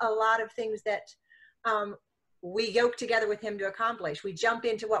a lot of things that we yoke together with him to accomplish. We jump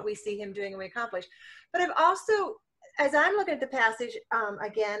into what we see him doing and we accomplish. But I've also, as I'm looking at the passage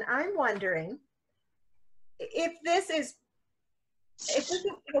again, I'm wondering if this is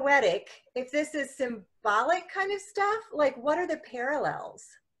poetic, if this is symbolic kind of stuff, like what are the parallels?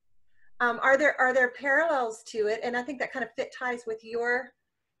 Are there parallels to it? And I think that kind of ties with your,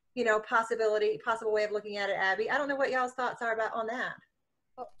 you know, possible way of looking at it, Abby. I don't know what y'all's thoughts are on that.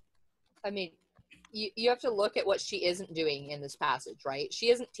 I mean, you have to look at what she isn't doing in this passage, right? She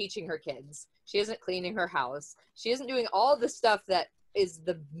isn't teaching her kids. She isn't cleaning her house. She isn't doing all the stuff that is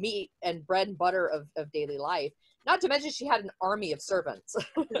the meat and bread and butter of daily life. Not to mention she had an army of servants.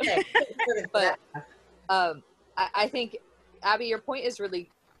 But I think, Abby, your point is really,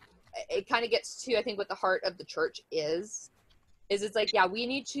 it kind of gets to, I think, what the heart of the church is it's like, yeah, we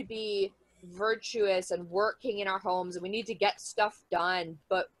need to be virtuous and working in our homes, and we need to get stuff done,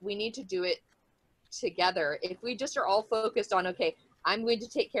 but we need to do it together. If we just are all focused on, okay, I'm going to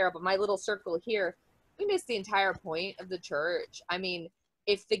take care of my little circle here, we miss the entire point of the church. I mean,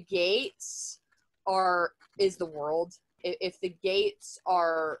 if the gates is the world, if the gates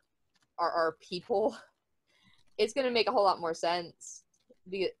are people, it's going to make a whole lot more sense.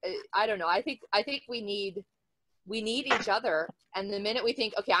 I don't know. I think we need each other. And the minute we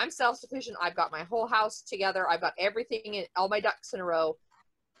think, okay, I'm self-sufficient, I've got my whole house together, I've got everything in, all my ducks in a row,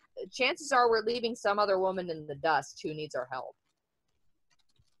 chances are we're leaving some other woman in the dust who needs our help.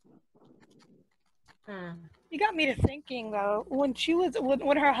 You got me to thinking, though, when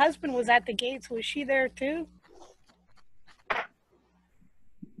her husband was at the gates, was she there too?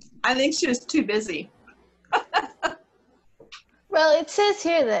 I think she was too busy. Well, it says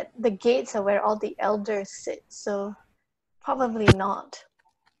here that the gates are where all the elders sit, so probably not.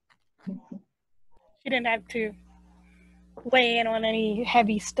 She didn't have to weigh in on any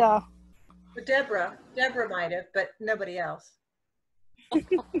heavy stuff. But Deborah might have, but nobody else.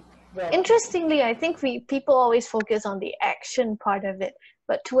 Interestingly, I think people always focus on the action part of it,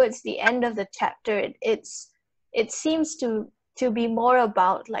 but towards the end of the chapter, it seems to be more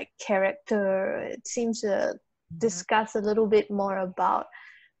about like character. It seems to discuss a little bit more about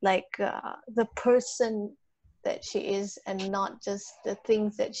like the person that she is, and not just the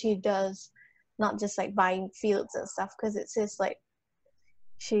things that she does, not just like buying fields and stuff, because it says like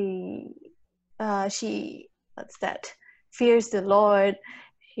she what's that, fears the Lord,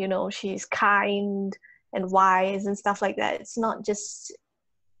 you know, she's kind and wise and stuff like that. It's not just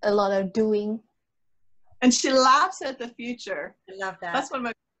a lot of doing. And she laughs at the future. I love that. That's one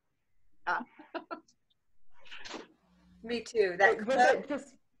of my Me too. That Was it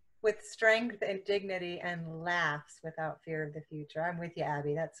just with strength and dignity and laughs without fear of the future. I'm with you,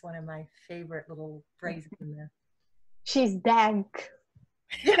 Abby. That's one of my favorite little phrases in there. She's dank.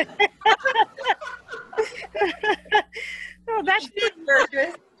 Oh, that's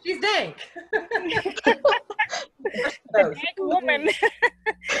virtuous. She's dank. the dank woman.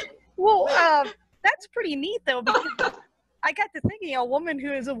 Well, that's pretty neat though, because I got to thinking, a woman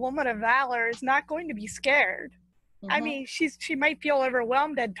who is a woman of valor is not going to be scared. I mean, she might feel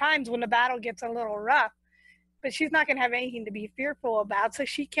overwhelmed at times when the battle gets a little rough, but she's not going to have anything to be fearful about, so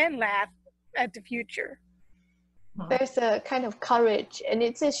she can laugh at the future. There's a kind of courage, and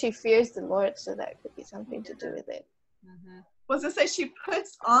it says she fears the Lord, so that could be something to do with it. Was to say she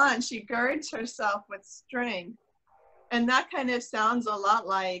girds herself with strength, and that kind of sounds a lot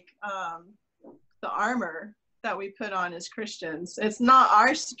like the armor that we put on as Christians. It's not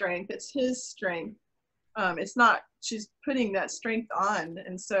our strength, it's His strength. It's not, she's putting that strength on,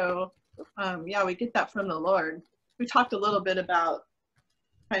 and so yeah, we get that from the Lord. We talked a little bit about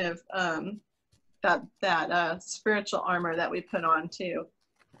kind of that spiritual armor that we put on too.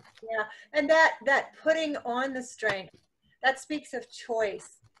 Yeah, and that putting on the strength, that speaks of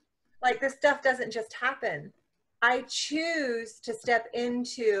choice. Like, this stuff doesn't just happen. I choose to step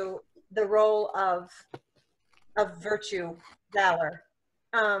into the role of virtue, valor.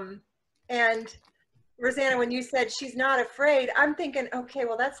 And Rosanna, when you said she's not afraid, I'm thinking, okay,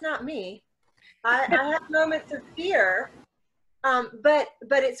 well, that's not me. I have moments of fear, but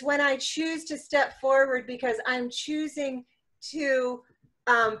it's when I choose to step forward because I'm choosing to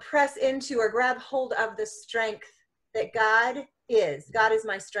press into or grab hold of the strength that God is. God is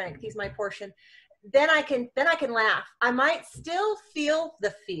my strength. He's my portion. Then I can laugh. I might still feel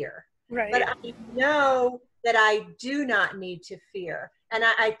the fear, Right. but I know that I do not need to fear, and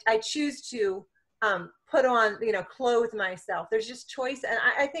I choose to put on, clothe myself. There's just choice, and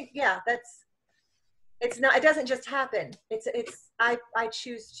I think, yeah, it's not. It doesn't just happen. I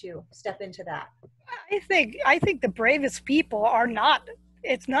choose to step into that. I think the bravest people are not.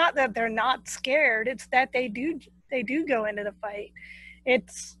 It's not that they're not scared. It's that they do go into the fight.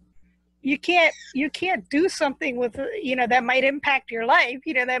 It's you can't do something with that might impact your life.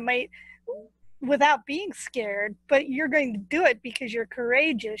 That might, without being scared. But you're going to do it because you're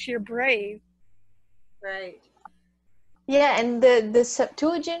courageous. You're brave. Right. Yeah, and the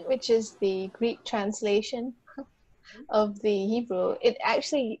Septuagint, which is the Greek translation of the Hebrew, it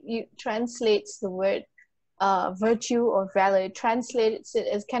actually translates the word virtue or valor. It translates it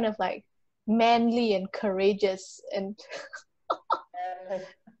as kind of like manly and courageous, and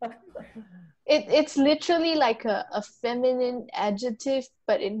it's literally like a feminine adjective,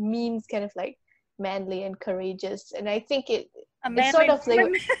 but it means kind of like manly and courageous. And I think A it's sort manly of like,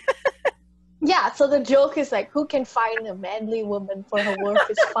 woman. yeah, so the joke is like, who can find a manly woman for her worth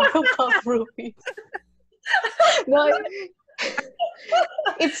is far above rubies. No,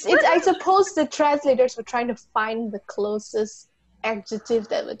 it's I suppose the translators were trying to find the closest adjective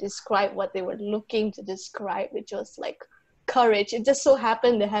that would describe what they were looking to describe, which was like courage. It just so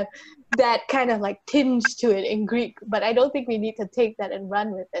happened to have that kind of like tinge to it in Greek, but I don't think we need to take that and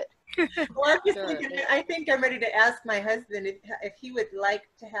run with it. Well, I'm just Sure. thinking, I think I'm ready to ask my husband if he would like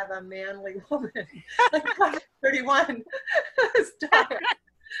to have a manly woman, like Proverbs 31 style.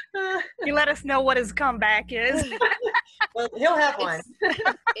 You let us know what his comeback is. Well, he'll have one.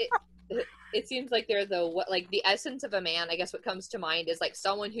 It seems like they're the essence of a man. I guess what comes to mind is like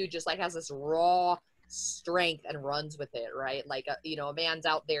someone who just like has this raw strength and runs with it, right? Like a man's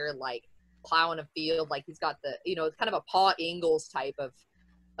out there like plowing a field, like he's got the it's kind of a Paul Ingalls type of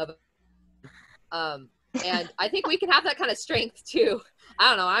and I think we can have that kind of strength too. I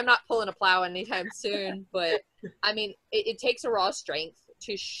don't know, I'm not pulling a plow anytime soon, but I mean it takes a raw strength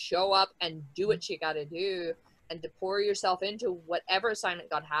to show up and do what you got to do and to pour yourself into whatever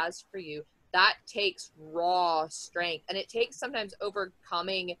assignment God has for you. That takes raw strength, and it takes sometimes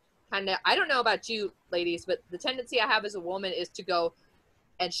overcoming kind of, I don't know about you ladies, but the tendency I have as a woman is to go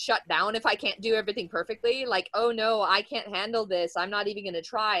and shut down if I can't do everything perfectly. Like, oh no, I can't handle this, I'm not even going to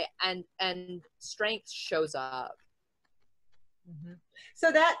try. And strength shows up. Mm-hmm.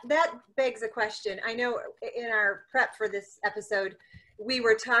 So that begs a question. I know in our prep for this episode, we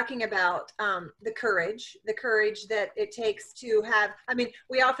were talking about the courage that it takes to have, I mean,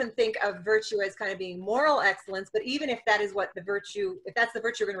 we often think of virtue as kind of being moral excellence, but even if that is what if that's the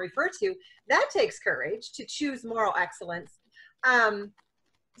virtue we're going to refer to, that takes courage to choose moral excellence.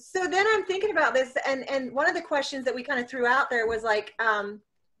 So then I'm thinking about this, and one of the questions that we kind of threw out there was like,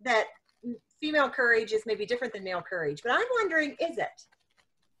 that female courage is maybe different than male courage, but I'm wondering,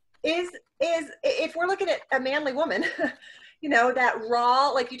 is if we're looking at a manly woman, that raw,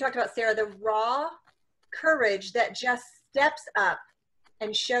 like you talked about, Sarah, the raw courage that just steps up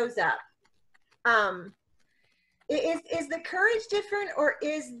and shows up. Is the courage different, or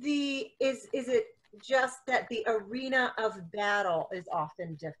is it just that the arena of battle is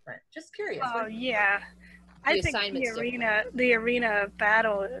often different? Just curious. Oh yeah. I think assignment's the arena of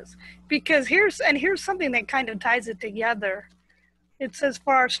battle is, because here's something that kind of ties it together. It says,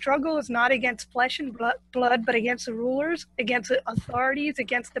 for our struggle is not against flesh and blood, but against the rulers, against the authorities,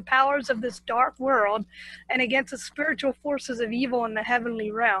 against the powers of this dark world, and against the spiritual forces of evil in the heavenly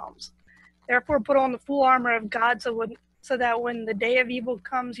realms. Therefore, put on the full armor of God so that when the day of evil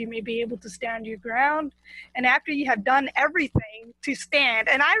comes, you may be able to stand your ground. And after you have done everything, to stand.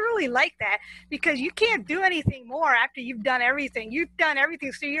 And I really like that, because you can't do anything more after you've done everything. You've done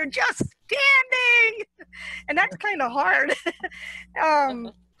everything, so you're just standing. And that's kind of hard.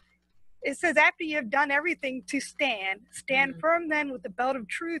 It says, after you have done everything, to stand. Stand firm then, with the belt of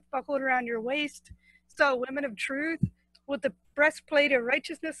truth buckled around your waist. So, women of truth, with the breastplate of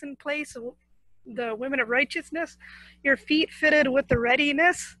righteousness in place, the women of righteousness, your feet fitted with the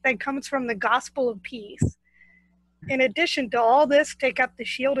readiness that comes from the gospel of peace. In addition to all this, take up the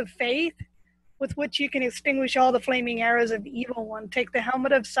shield of faith, with which you can extinguish all the flaming arrows of the evil one. Take the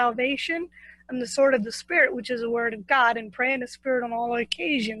helmet of salvation and the sword of the Spirit, which is the word of God, and pray in the Spirit on all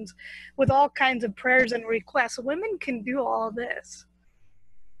occasions with all kinds of prayers and requests. Women can do all this.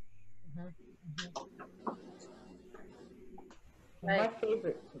 Right.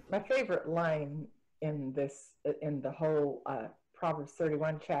 My favorite line in the whole Proverbs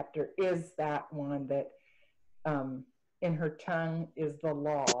 31 chapter is that one that in her tongue is the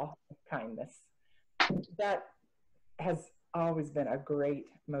law of kindness. That has always been a great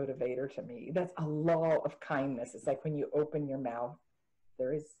motivator to me. That's a law of kindness. It's like when you open your mouth,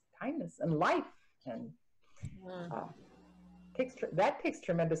 there is kindness and life, and that takes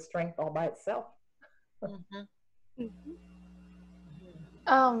tremendous strength all by itself.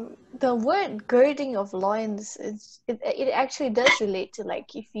 The word girding of loins it actually does relate to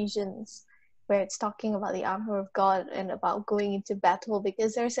like Ephesians, where it's talking about the armor of God and about going into battle,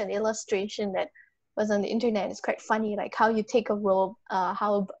 because there's an illustration that was on the internet. It's quite funny, like how you take a robe,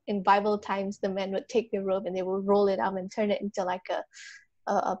 how in Bible times the men would take their robe and they would roll it up and turn it into like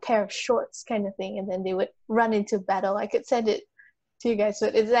a pair of shorts kind of thing, and then they would run into battle. I could send it to you guys,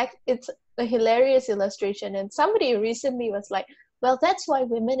 but it's a hilarious illustration. And somebody recently was like, well, that's why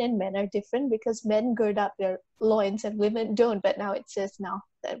women and men are different, because men gird up their loins and women don't. But now it says now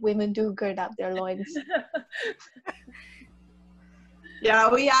that women do gird up their loins. Yeah,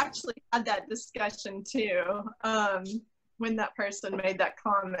 we actually had that discussion too. When that person made that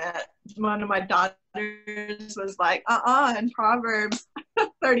comment, one of my daughters was like, in Proverbs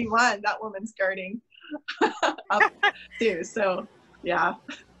 31, that woman's girding up too. So, yeah.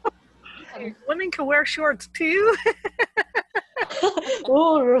 Women can wear shorts too.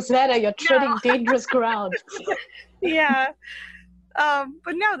 Oh, Rosetta, you're treading dangerous ground. Yeah.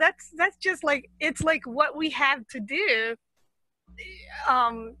 But no, that's just like, it's like what we have to do.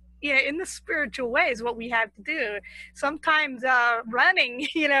 Yeah, in the spiritual way is what we have to do. Sometimes running,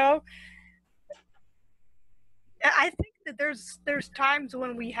 I think that there's times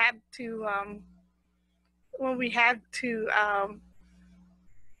when we have to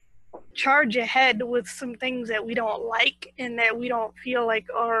charge ahead with some things that we don't like and that we don't feel like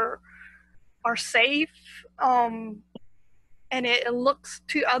are safe. And it looks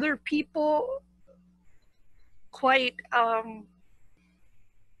to other people quite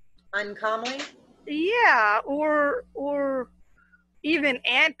Uncomely? yeah, or even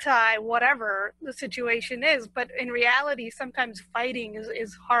anti whatever the situation is. But in reality, sometimes fighting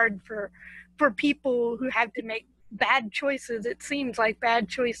is hard for people who have to make bad choices. It seems like bad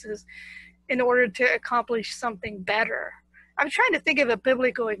choices in order to accomplish something better. I'm trying to think of a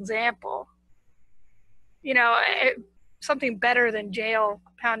biblical example. Something better than jail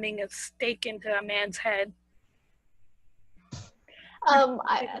pounding a stake into a man's head.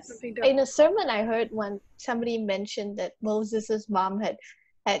 In a sermon I heard when somebody mentioned that Moses's mom had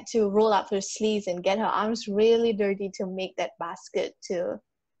to roll up her sleeves and get her arms really dirty to make that basket to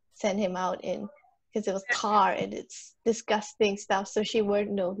send him out in, because it was tar and it's disgusting stuff. So she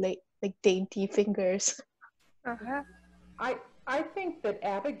wouldn't know like dainty fingers. Uh-huh. I think that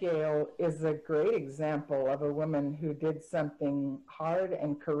Abigail is a great example of a woman who did something hard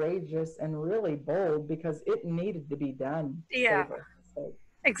and courageous and really bold because it needed to be done. Yeah,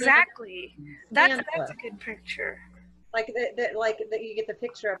 exactly. That's a good picture. Like you get the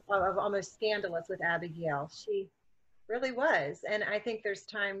picture of almost scandalous with Abigail. She really was, and I think there's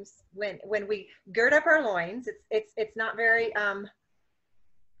times when we gird up our loins. It's not very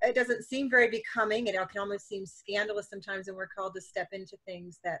it doesn't seem very becoming. It can almost seem scandalous sometimes when we're called to step into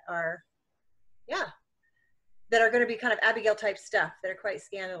things that are going to be kind of Abigail type stuff that are quite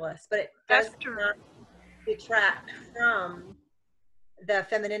scandalous, but it does not detract from the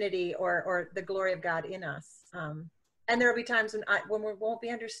femininity or the glory of God in us. And there will be times when we won't be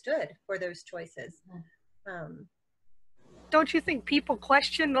understood for those choices. Don't you think people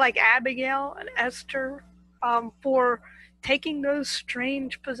question like Abigail and Esther for taking those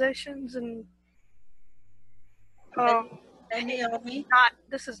strange positions and Naomi?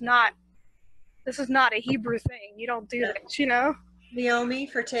 This is not a Hebrew thing. You don't do that, Naomi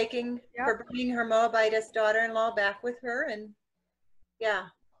for bringing her Moabitess daughter-in-law back with her, and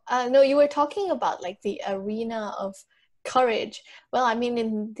no, you were talking about like the arena of courage. Well, I mean,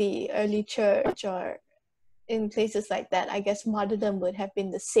 in the early church or in places like that, I guess martyrdom would have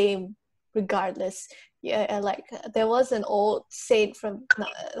been the same regardless. Yeah, like there was an old saint from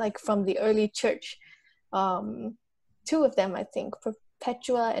the early church, two of them, I think,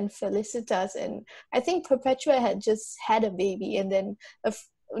 Perpetua and Felicitas, and I think Perpetua had just had a baby, and then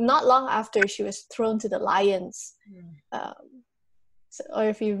not long after she was thrown to the lions. Or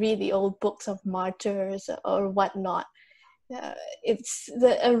if you read the old books of martyrs or whatnot, it's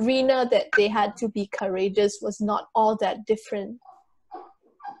the arena that they had to be courageous was not all that different.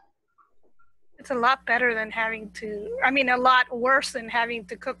 It's a lot better than a lot worse than having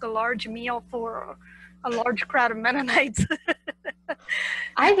to cook a large meal for a large crowd of Mennonites.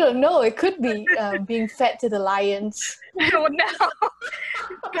 I don't know. It could be being fed to the lions. I don't know.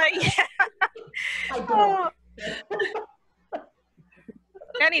 But yeah. I don't.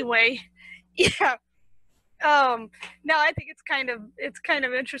 Anyway, yeah. No, I think it's kind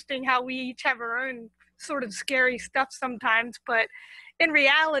of interesting how we each have our own sort of scary stuff sometimes, but in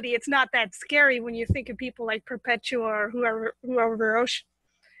reality, it's not that scary when you think of people like Perpetua or whoever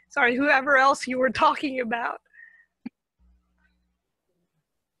else you were talking about.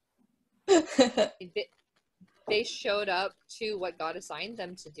 They showed up to what God assigned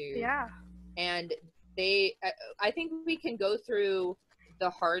them to do. Yeah. And I think we can go through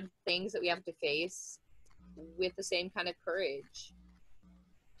the hard things that we have to face with the same kind of courage.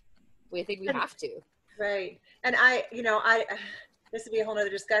 I think we have to. Right. And this would be a whole nother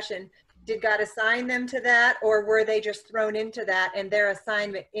discussion. Did God assign them to that, or were they just thrown into that and their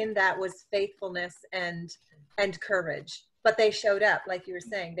assignment in that was faithfulness and courage? But they showed up, like you were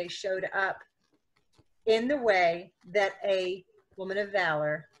saying, they showed up in the way that a woman of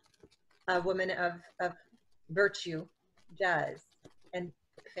valor, a woman of virtue does. and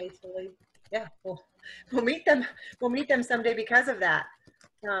faithfully. Yeah, we'll meet them. We'll meet them someday because of that.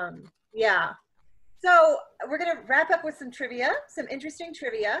 Yeah. So we're gonna wrap up with some trivia, some interesting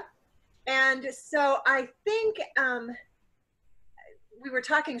trivia. And so I think we were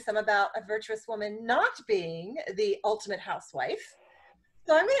talking some about a virtuous woman not being the ultimate housewife.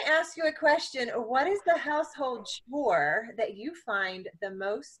 So I'm going to ask you a question. What is the household chore that you find the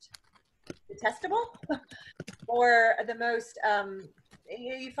most detestable or the most,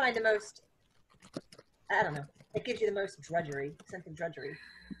 you find the most, I don't know, it gives you the most drudgery, sense of drudgery?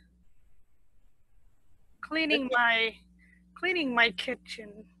 Cleaning my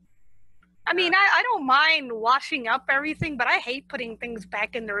kitchen. I mean, I don't mind washing up everything, but I hate putting things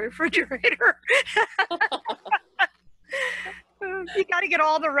back in the refrigerator. You got to get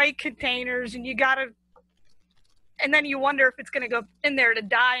all the right containers, and and then you wonder if it's going to go in there to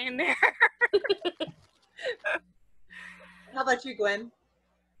die in there. How about you, Gwen?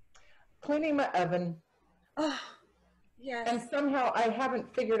 Cleaning my oven. Oh, yes. And somehow I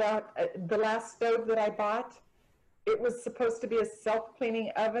haven't figured out the last stove that I bought. It was supposed to be a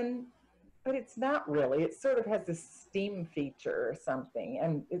self-cleaning oven, but it's not really. It sort of has this steam feature or something,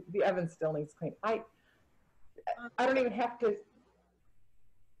 and the oven still needs cleaning. I don't even have to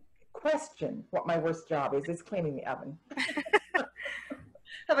question what my worst job is. It's cleaning the oven. How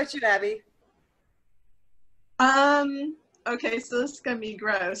about you, Abby? Okay, so this is gonna be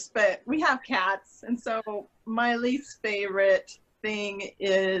gross, but we have cats, and so my least favorite thing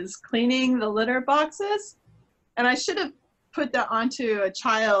is cleaning the litter boxes. And I should have put that onto a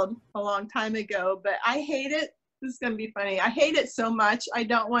child a long time ago, but I hate it. This is gonna be funny. I hate it so much. I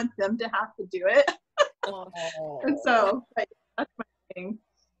don't want them to have to do it. And so that's my thing.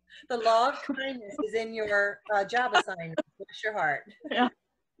 The law of kindness is in your job assignment. Bless your heart. Yeah.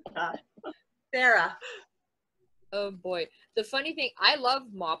 Sarah. Oh boy. The funny thing, I love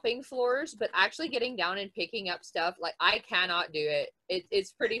mopping floors, but actually getting down and picking up stuff, like I cannot do it.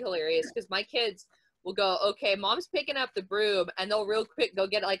 It's pretty hilarious because my kids will go, okay, mom's picking up the broom, and they'll real quick go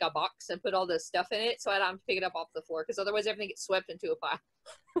get like a box and put all this stuff in it so I don't have to pick it up off the floor because otherwise everything gets swept into a pile.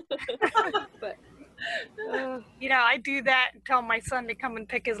 But I do that and tell my son to come and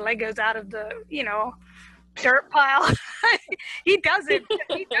pick his Legos out of the, dirt pile. He does it.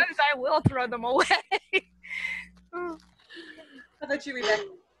 He knows I will throw them away. How about you, Rebecca?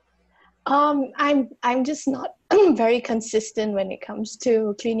 I'm just not very consistent when it comes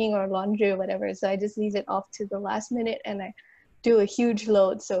to cleaning or laundry or whatever. So I just leave it off to the last minute and I do a huge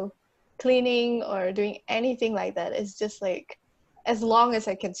load. So cleaning or doing anything like that is just like as long as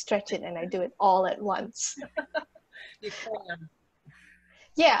I can stretch it and I do it all at once. You can.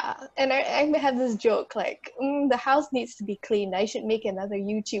 Yeah, and I have this joke like, the house needs to be cleaned. I should make another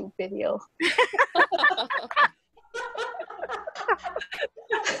YouTube video.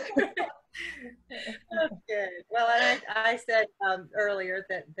 That's good. Well, and I said earlier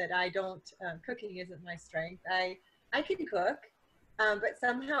that I don't, cooking isn't my strength. I can cook, but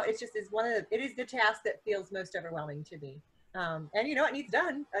somehow it's just it is the task that feels most overwhelming to me. And it needs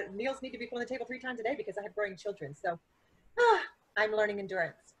done. Meals need to be put on the table 3 times a day because I have growing children. So I'm learning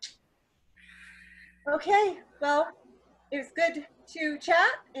endurance. Okay, well, it was good to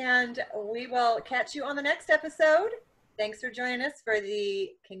chat, and we will catch you on the next episode. Thanks for joining us for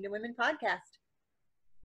the Kingdom Women podcast.